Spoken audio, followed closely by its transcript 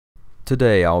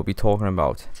Today I'll be talking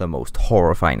about the most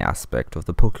horrifying aspect of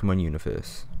the Pokemon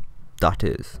universe. That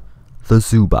is, the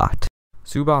Zubat.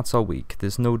 Zubats are weak,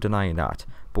 there's no denying that,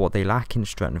 but what they lack in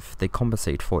strength, they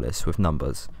compensate for this with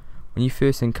numbers. When you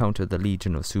first encounter the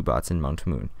legion of Zubats in Mount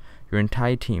Moon, your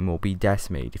entire team will be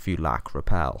decimated if you lack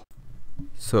Repel.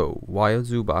 So, why are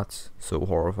Zubats so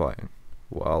horrifying?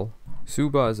 Well,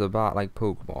 Zubat is a bat-like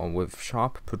Pokemon with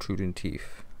sharp protruding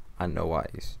teeth and no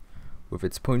eyes. With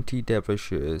its pointy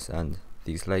devilish ears and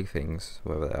these leg things,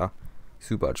 wherever they are,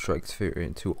 Zubat strikes fear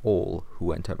into all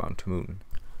who enter Mount Moon.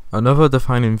 Another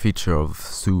defining feature of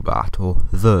Zubat, or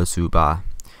the Zubat,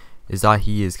 is that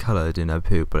he is coloured in a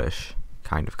purplish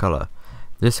kind of colour.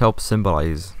 This helps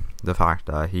symbolise the fact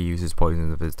that he uses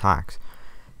poison with his attacks.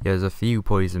 He has a few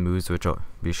poison moves which I'll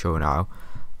be showing now,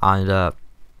 and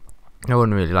no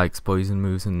one really likes poison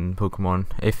moves in Pokemon.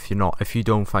 If you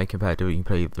don't fight competitively, you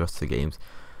play the rest of the games.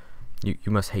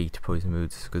 You must hate poison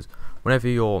moves, because whenever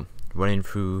you're running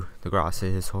through the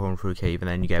grasses or going through a cave and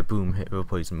then you get boom hit with a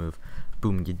poison move,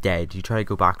 boom, you're dead. You try to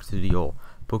go back to your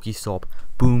Pokestop,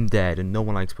 boom, dead, and no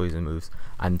one likes poison moves.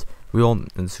 And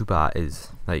Zubat is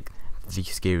like the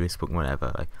scariest Pokemon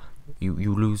ever. Like you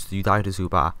die to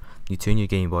Zubat, you turn your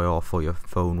Game Boy off or your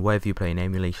phone, wherever you play in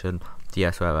emulation,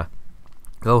 DS, whatever.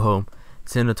 Go home,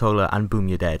 sit in the toilet, and boom,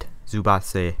 you're dead.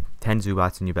 Zubats there, 10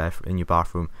 Zubats in your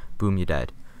bathroom, boom, you're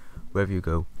dead. Wherever you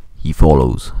go, he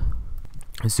follows.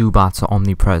 Zubats are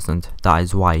omnipresent, that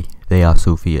is why they are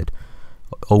so feared.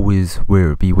 Always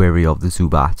be wary of the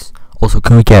Zubats. Also,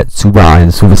 can we get Zubat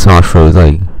in Super Smash Bros?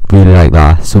 Like, really like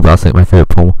that. Zubat's like my favourite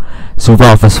Pokemon.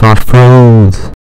 Zubat for Smash Bros!